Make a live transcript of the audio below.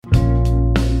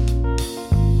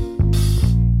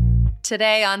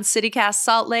Today on CityCast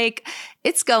Salt Lake,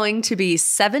 it's going to be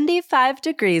 75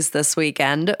 degrees this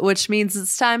weekend, which means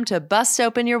it's time to bust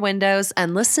open your windows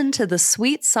and listen to the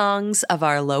sweet songs of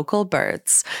our local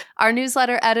birds. Our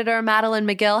newsletter editor, Madeline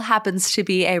McGill, happens to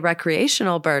be a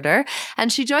recreational birder, and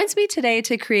she joins me today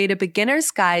to create a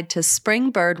beginner's guide to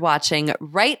spring bird watching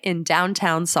right in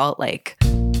downtown Salt Lake.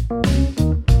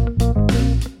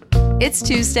 It's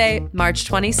Tuesday, March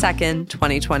 22nd,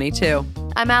 2022.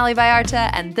 I'm Ali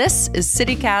Vallarta, and this is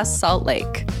CityCast Salt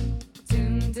Lake.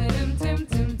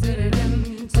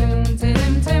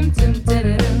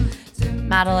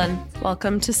 Madeline,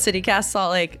 welcome to CityCast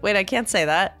Salt Lake. Wait, I can't say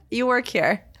that. You work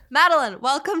here. Madeline,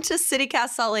 welcome to CityCast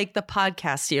Salt Lake, the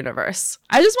podcast universe.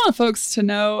 I just want folks to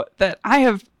know that I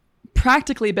have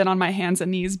practically been on my hands and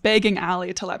knees begging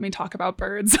Ali to let me talk about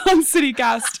birds on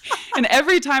CityCast. And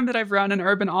every time that I've run an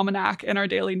urban almanac in our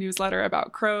daily newsletter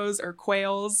about crows or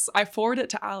quails, I forward it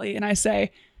to Ali and I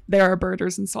say, there are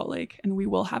birders in Salt Lake and we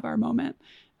will have our moment.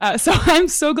 So I'm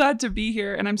so glad to be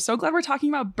here, and I'm so glad we're talking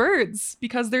about birds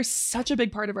because they're such a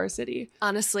big part of our city.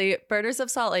 Honestly, birders of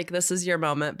Salt Lake, this is your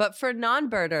moment. But for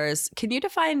non-birders, can you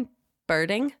define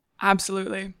birding?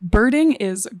 Absolutely. Birding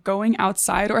is going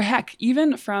outside, or heck,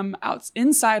 even from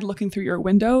inside looking through your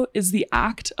window, is the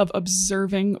act of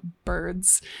observing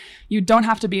birds. You don't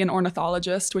have to be an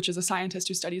ornithologist, which is a scientist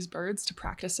who studies birds, to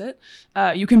practice it.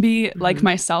 You can be, like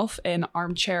myself, an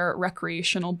armchair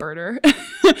recreational birder.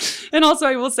 And also,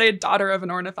 I will say, daughter of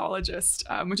an ornithologist,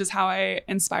 which is how I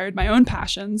inspired my own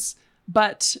passions.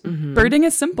 But birding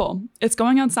is simple. It's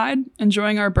going outside,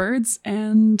 enjoying our birds,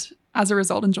 and as a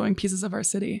result, enjoying pieces of our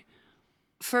city.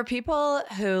 For people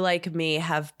who, like me,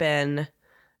 have been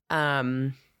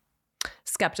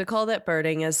skeptical that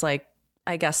birding is, like,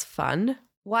 I guess, fun,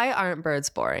 why aren't birds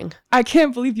boring? I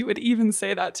can't believe you would even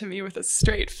say that to me with a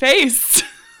straight face.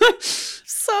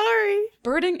 Sorry.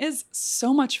 Birding is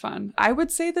so much fun. I would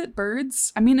say that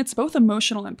birds, it's both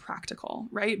emotional and practical,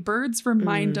 right? Birds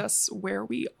remind us where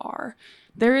we are.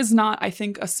 There is not, I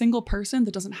think, a single person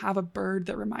that doesn't have a bird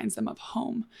that reminds them of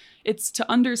home. It's to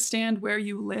understand where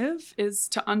you live is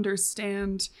to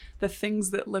understand the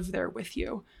things that live there with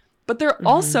you. But they're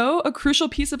also a crucial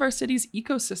piece of our city's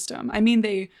ecosystem.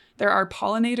 There are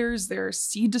pollinators, there are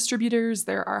seed distributors,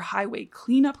 there are highway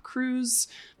cleanup crews,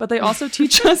 but they also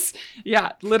teach us,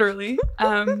 literally,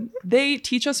 they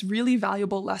teach us really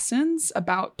valuable lessons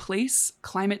about place,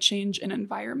 climate change, and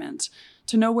environment.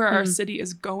 To know where our city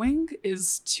is going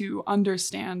is to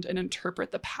understand and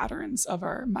interpret the patterns of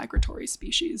our migratory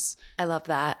species. I love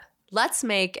that. Let's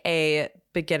make a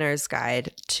beginner's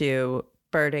guide to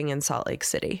birding in Salt Lake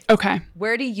City. Okay.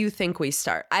 Where do you think we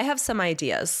start? I have some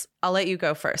ideas. I'll let you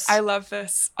go first. I love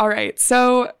this. All right.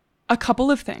 So a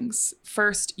couple of things.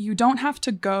 First, you don't have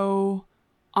to go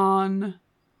on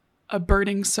a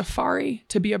birding safari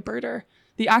to be a birder.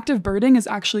 The act of birding is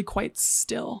actually quite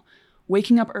still.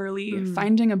 Waking up early,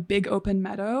 finding a big open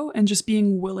meadow, and just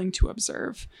being willing to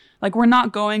observe. Like, we're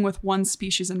not going with one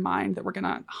species in mind that we're going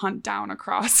to hunt down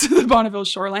across the Bonneville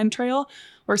Shoreline Trail.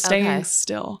 We're staying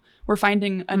still. We're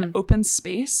finding an open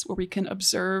space where we can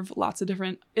observe lots of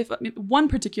different, one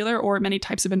particular or many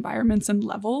types of environments and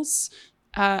levels.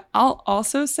 I'll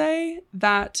also say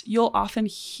that you'll often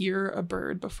hear a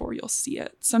bird before you'll see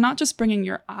it. So not just bringing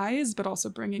your eyes, but also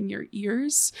bringing your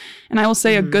ears. And I will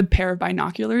say a good pair of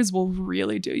binoculars will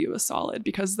really do you a solid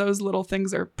because those little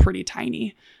things are pretty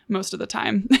tiny most of the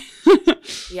time.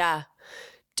 Yeah.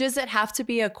 Does it have to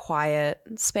be a quiet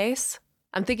space?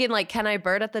 I'm thinking, like, can I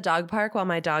bird at the dog park while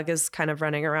my dog is kind of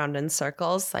running around in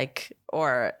circles? Like,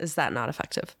 or is that not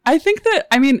effective? I think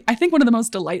one of the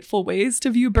most delightful ways to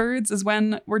view birds is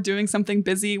when we're doing something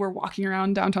busy. We're walking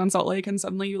around downtown Salt Lake and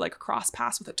suddenly you cross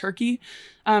paths with a turkey.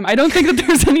 I don't think that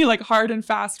there's any hard and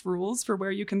fast rules for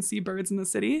where you can see birds in the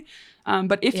city.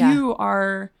 But if you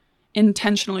are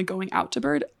intentionally going out to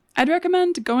bird, I'd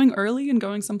recommend going early and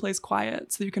going someplace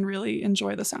quiet so you can really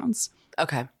enjoy the sounds.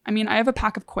 Okay. I have a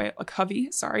pack of a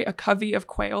covey of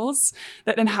quails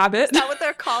that inhabit. Is that what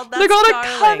they're called? That's they're called darling.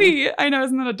 A covey. I know,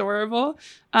 isn't that adorable?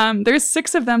 There's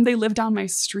 6 of them. They live down my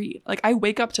street. I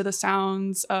wake up to the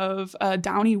sounds of a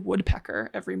downy woodpecker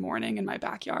every morning in my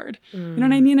backyard. You know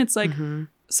what I mean? It's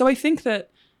so I think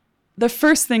that the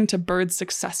first thing to bird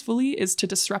successfully is to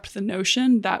disrupt the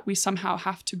notion that we somehow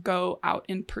have to go out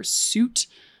in pursuit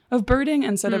of birding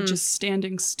instead of just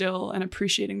standing still and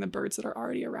appreciating the birds that are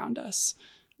already around us.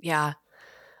 Yeah.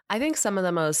 I think some of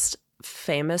the most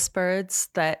famous birds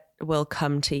that will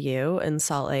come to you in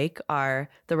Salt Lake are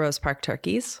the Rose Park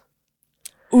turkeys.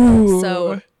 Ooh.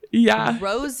 So Yeah.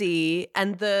 Rosie,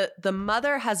 and the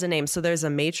mother has a name. So there's a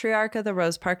matriarch of the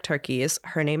Rose Park Turkeys.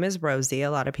 Her name is Rosie.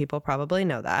 A lot of people probably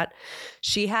know that.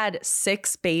 She had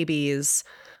 6 babies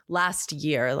last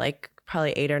year, like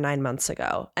probably 8 or 9 months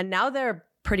ago. And now they're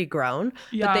pretty grown,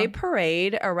 but they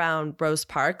parade around Rose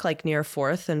Park, like near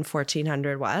 4th and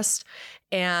 1400 West.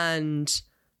 And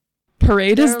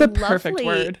parade is the perfect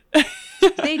word.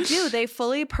 They do. They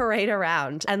fully parade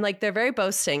around, and like they're very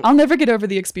boasting. I'll never get over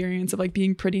the experience of like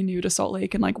being pretty new to Salt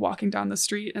Lake and like walking down the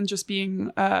street and just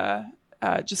being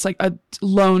just like a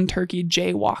lone turkey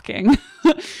jaywalking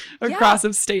across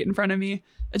a state in front of me,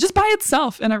 just by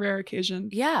itself in a rare occasion.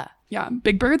 Yeah. Yeah.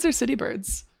 Big birds or city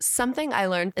birds? Something I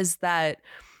learned is that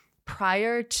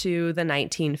prior to the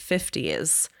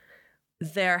 1950s,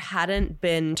 there hadn't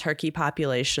been turkey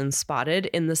population spotted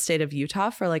in the state of Utah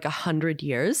for like 100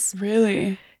 years.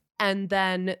 Really? And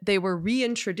then they were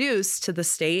reintroduced to the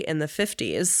state in the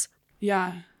 50s.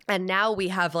 Yeah. And now we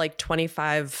have like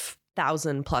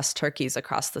 25,000 plus turkeys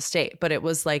across the state. But it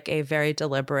was like a very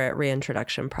deliberate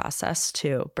reintroduction process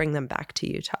to bring them back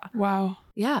to Utah. Wow.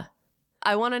 Yeah.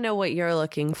 I want to know what you're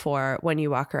looking for when you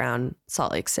walk around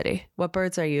Salt Lake City. What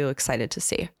birds are you excited to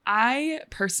see? I'm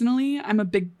a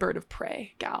big bird of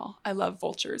prey gal. I love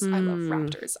vultures. I love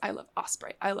raptors. I love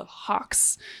osprey. I love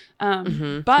hawks.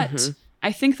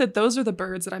 I think that those are the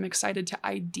birds that I'm excited to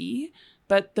ID.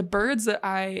 But the birds that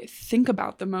I think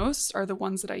about the most are the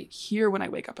ones that I hear when I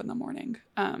wake up in the morning.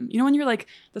 When you're like,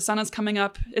 the sun is coming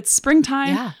up, it's springtime,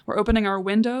 Yeah. We're opening our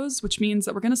windows, which means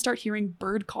that we're going to start hearing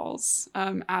bird calls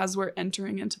as we're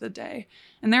entering into the day.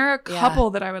 And there are a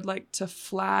couple that I would like to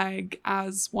flag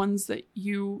as ones that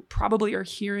you probably are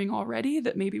hearing already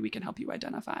that maybe we can help you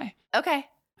identify. Okay.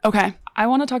 Okay. I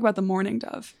want to talk about the mourning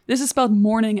dove. This is spelled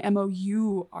mourning,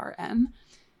 M-O-U-R-N.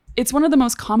 It's one of the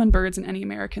most common birds in any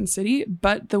American city,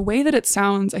 but the way that it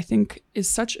sounds, I think, is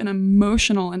such an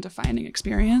emotional and defining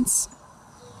experience.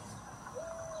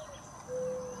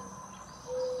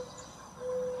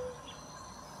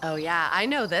 Oh, yeah. I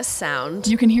know this sound.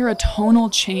 You can hear a tonal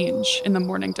change in the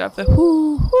mourning dove, the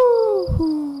hoo, hoo,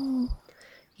 hoo.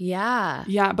 Yeah.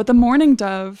 Yeah, but the mourning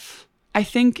dove, I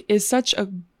think, is such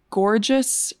a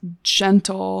gorgeous,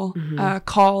 gentle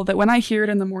call that when I hear it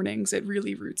in the mornings, it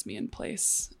really roots me in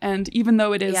place. And even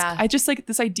though it is, I just like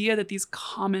this idea that these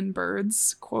common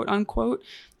birds, quote unquote,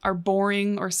 are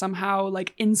boring or somehow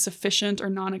like insufficient or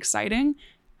non-exciting.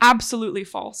 Absolutely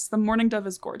false. The mourning dove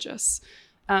is gorgeous.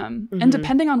 And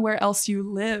depending on where else you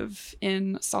live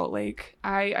in Salt Lake,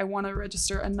 I want to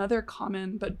register another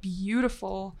common but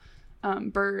beautiful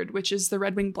bird, which is the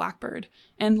red-winged blackbird.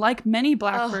 And like many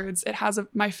blackbirds, it has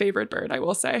my favorite bird, I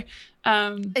will say.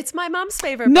 It's my mom's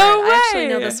favorite no bird. way! I actually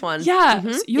know this one. Yeah.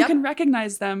 So you can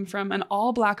recognize them from an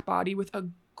all-black body with a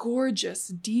gorgeous,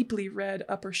 deeply red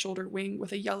upper shoulder wing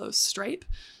with a yellow stripe.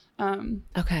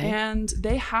 Okay. And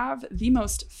they have the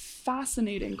most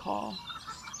fascinating call.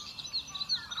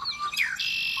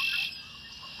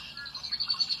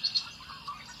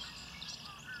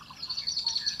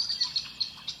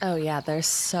 Oh, yeah. They're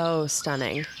so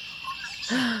stunning.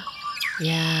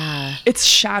 Yeah. It's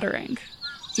shattering.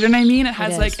 Do you know what I mean? It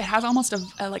has almost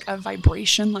a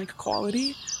vibration like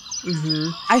quality.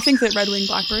 I think that red-winged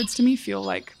blackbirds to me feel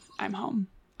like I'm home.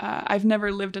 I've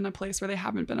never lived in a place where they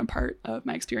haven't been a part of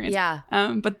my experience. Yeah.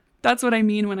 But that's what I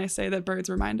mean when I say that birds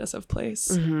remind us of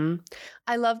place.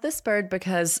 I love this bird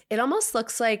because it almost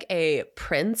looks like a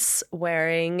prince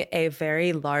wearing a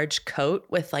very large coat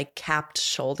with like capped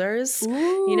shoulders.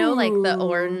 Ooh. You know, like the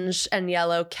orange and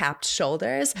yellow capped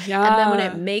shoulders. Yeah. And then when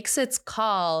it makes its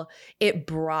call, it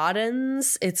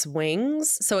broadens its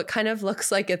wings. So it kind of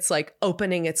looks like it's like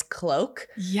opening its cloak.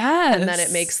 Yes. And then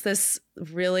it makes this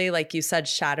really, like you said,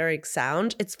 shattering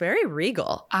sound. It's very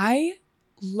regal. I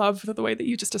love the way that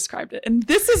you just described it. And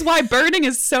this is why birding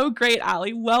is so great,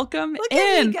 Allie. Welcome Look in.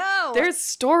 at me go. There's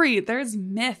story, there's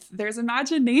myth, there's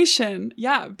imagination.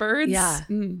 Yeah, birds. Yeah.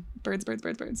 Birds.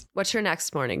 What's your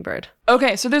next morning bird?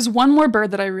 Okay, so there's one more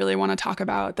bird that I really want to talk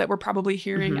about that we're probably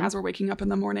hearing as we're waking up in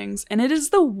the mornings, and it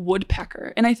is the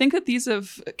woodpecker. And I think that these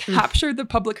have captured the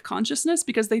public consciousness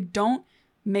because they don't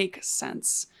make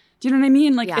sense. Do you know what I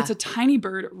mean? Like, it's a tiny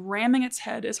bird ramming its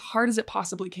head as hard as it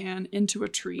possibly can into a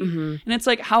tree. And it's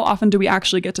like, how often do we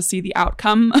actually get to see the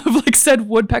outcome of like said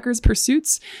woodpecker's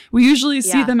pursuits? We usually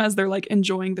see them as they're like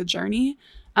enjoying the journey.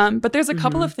 But there's a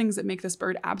couple of things that make this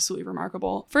bird absolutely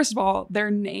remarkable. First of all, their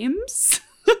names.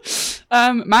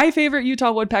 My favorite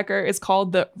Utah woodpecker is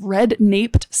called the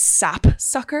red-naped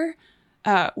sapsucker,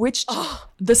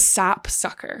 the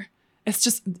sapsucker. It's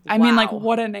just, I mean, like,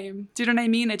 what a name. Do you know what I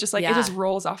mean? It just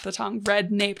rolls off the tongue.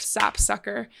 Red-naped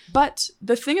sapsucker. But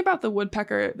the thing about the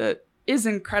woodpecker that is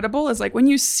incredible is like when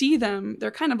you see them,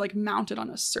 they're kind of like mounted on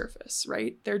a surface,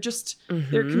 right? They're just,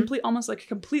 they're almost like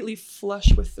completely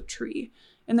flush with the tree.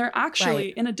 And they're actually,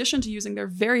 in addition to using their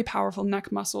very powerful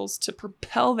neck muscles to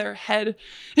propel their head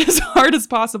as hard as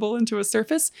possible into a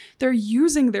surface, they're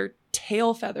using their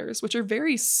tail feathers, which are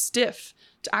very stiff,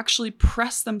 to actually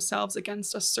press themselves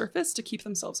against a surface to keep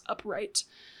themselves upright.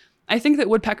 I think that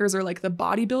woodpeckers are like the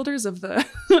bodybuilders of the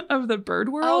of the bird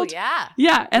world. Oh, yeah.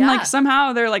 Yeah. And like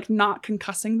somehow they're like not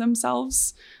concussing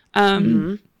themselves.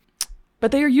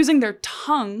 But they are using their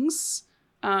tongues,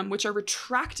 which are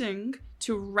retracting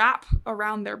to wrap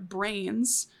around their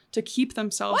brains to keep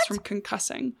themselves from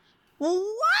concussing. What?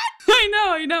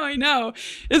 I know.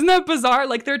 Isn't that bizarre?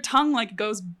 Like their tongue like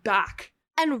goes back.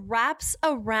 And wraps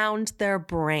around their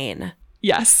brain.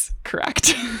 Yes,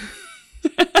 correct.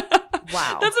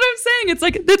 Wow. That's what I'm saying. It's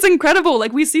like, it's incredible.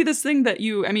 Like we see this thing that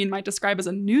you, might describe as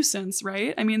a nuisance,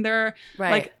 right? I mean, they're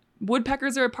like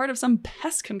woodpeckers are a part of some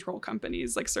pest control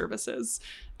companies, like services.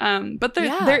 But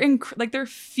they're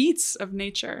feats of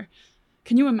nature.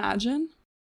 Can you imagine?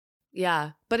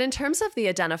 Yeah. But in terms of the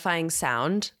identifying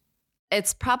sound,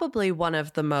 it's probably one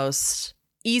of the most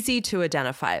easy to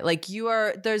identify. Like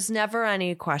there's never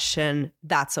any question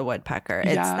that's a woodpecker.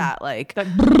 It's that like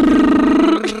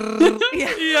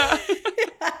yeah.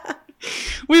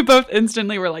 We both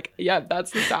instantly were like, yeah,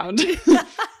 that's the sound.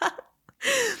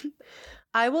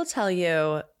 I will tell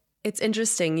you, it's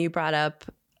interesting. You brought up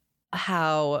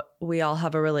how we all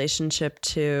have a relationship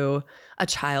to a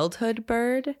childhood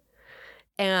bird.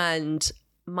 And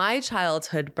my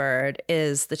childhood bird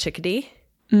is the chickadee.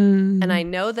 And I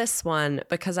know this one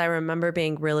because I remember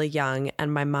being really young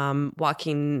and my mom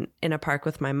walking in a park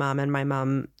with my mom and my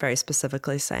mom very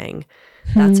specifically saying,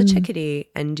 that's a chickadee.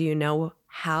 And do you know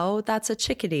how that's a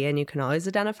chickadee? And you can always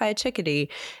identify a chickadee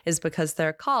is because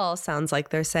their call sounds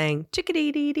like they're saying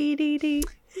chickadee dee dee dee dee.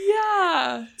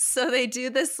 Yeah. So they do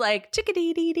this like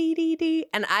chickadee dee dee dee dee.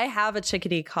 And I have a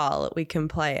chickadee call. We can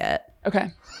play it.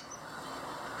 Okay.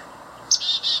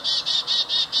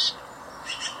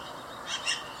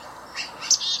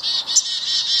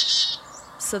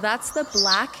 So that's the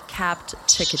black-capped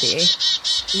chickadee.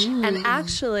 Ooh. And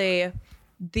actually,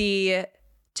 the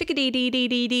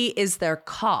chickadee-dee-dee-dee-dee is their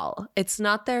call. It's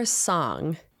not their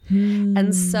song.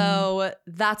 And so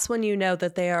that's when you know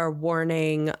that they are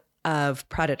warning of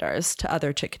predators to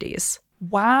other chickadees.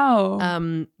 Wow.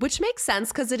 Which makes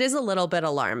sense because it is a little bit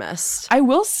alarmist. I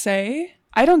will say,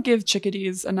 I don't give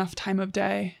chickadees enough time of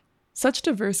day. Such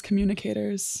diverse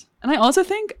communicators. And I also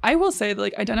think, I will say that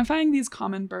like identifying these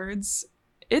common birds,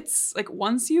 it's like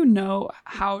once you know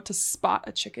how to spot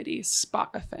a chickadee,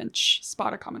 spot a finch,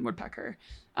 spot a common woodpecker,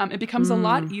 it becomes a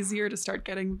lot easier to start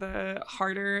getting the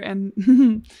harder,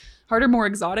 more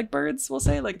exotic birds, we'll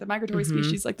say, like the migratory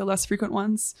species, like the less frequent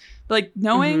ones. But like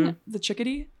knowing the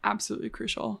chickadee, absolutely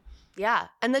crucial. Yeah.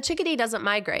 And the chickadee doesn't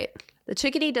migrate. The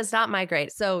chickadee does not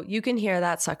migrate. So you can hear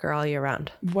that sucker all year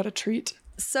round. What a treat.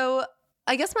 So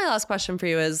I guess my last question for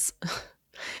you is,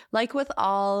 like with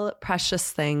all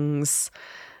precious things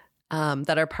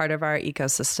that are part of our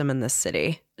ecosystem in this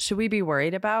city, should we be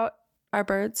worried about our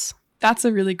birds? That's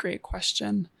a really great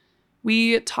question.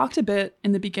 We talked a bit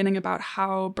in the beginning about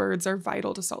how birds are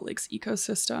vital to Salt Lake's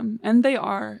ecosystem, and they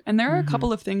are. And there are a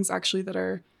couple of things actually that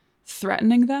are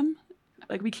threatening them.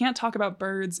 Like we can't talk about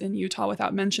birds in Utah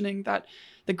without mentioning that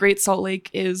the Great Salt Lake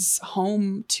is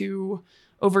home to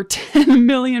over 10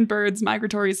 million birds,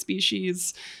 migratory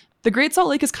species. The Great Salt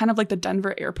Lake is kind of like the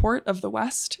Denver airport of the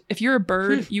West. If you're a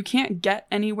bird, you can't get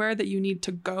anywhere that you need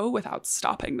to go without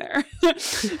stopping there. You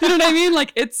know what I mean?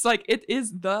 Like it's like, it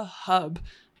is the hub.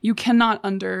 You cannot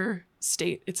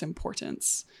understate its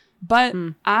importance. But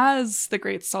as the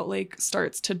Great Salt Lake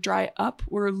starts to dry up,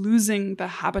 we're losing the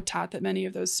habitat that many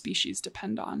of those species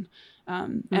depend on.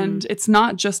 And it's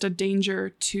not just a danger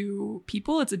to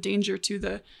people, it's a danger to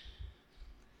the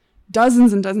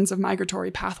dozens and dozens of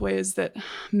migratory pathways that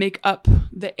make up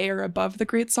the air above the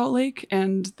Great Salt Lake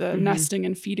and the nesting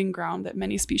and feeding ground that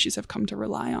many species have come to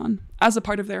rely on as a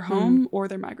part of their home or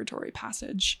their migratory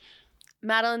passage.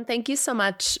 Madeline, thank you so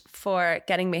much for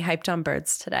getting me hyped on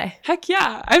birds today. Heck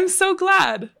yeah, I'm so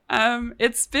glad.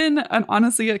 It's been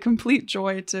honestly a complete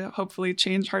joy to hopefully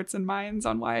change hearts and minds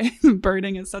on why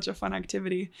birding is such a fun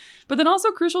activity, but then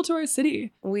also crucial to our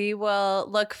city. We will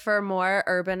look for more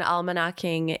urban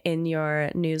almanacking in your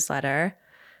newsletter,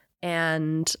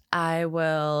 and I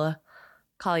will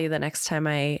call you the next time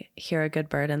I hear a good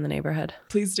bird in the neighborhood.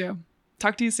 Please do.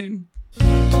 Talk to you soon.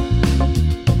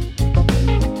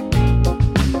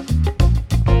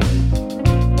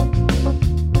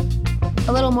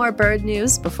 A little more more bird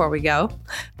news before we go.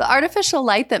 The artificial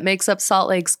light that makes up Salt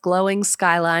Lake's glowing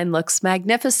skyline looks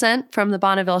magnificent from the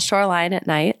Bonneville shoreline at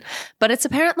night, but it's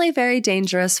apparently very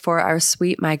dangerous for our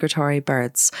sweet migratory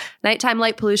birds. Nighttime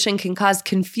light pollution can cause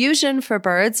confusion for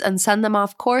birds and send them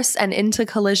off course and into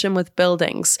collision with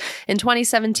buildings. In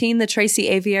 2017, the Tracy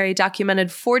Aviary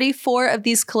documented 44 of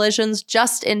these collisions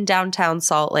just in downtown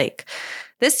Salt Lake.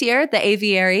 This year, the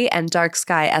Aviary and Dark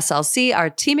Sky SLC are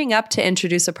teaming up to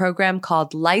introduce a program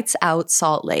called Lights Out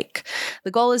Salt Lake. The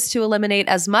goal is to eliminate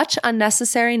as much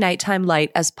unnecessary nighttime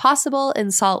light as possible in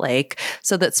Salt Lake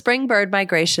so that spring bird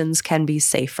migrations can be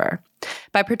safer.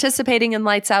 By participating in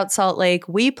Lights Out Salt Lake,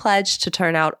 we pledge to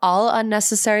turn out all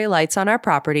unnecessary lights on our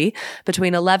property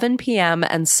between 11 p.m.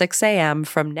 and 6 a.m.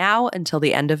 from now until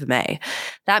the end of May.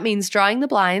 That means drawing the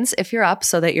blinds if you're up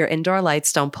so that your indoor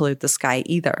lights don't pollute the sky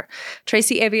either.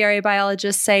 Tracy Aviary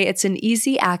biologists say it's an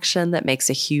easy action that makes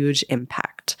a huge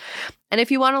impact. And if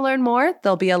you want to learn more,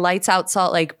 there'll be a Lights Out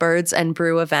Salt Lake Birds and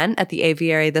Brew event at the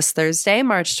Aviary this Thursday,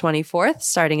 March 24th,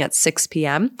 starting at 6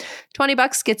 p.m.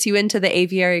 $20 gets you into the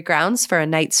Aviary grounds for a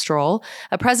night stroll,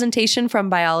 a presentation from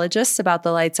biologists about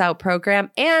the Lights Out program,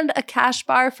 and a cash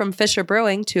bar from Fisher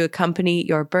Brewing to accompany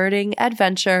your birding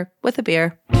adventure with a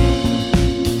beer.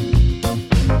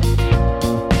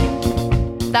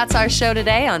 That's our show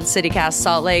today on CityCast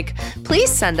Salt Lake.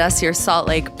 Please send us your Salt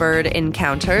Lake bird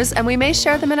encounters, and we may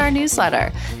share them in our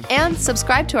newsletter. And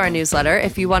subscribe to our newsletter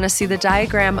if you want to see the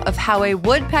diagram of how a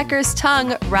woodpecker's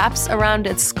tongue wraps around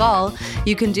its skull.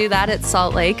 You can do that at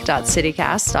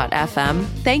saltlake.citycast.fm.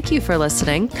 Thank you for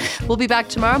listening. We'll be back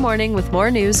tomorrow morning with more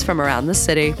news from around the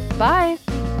city. Bye.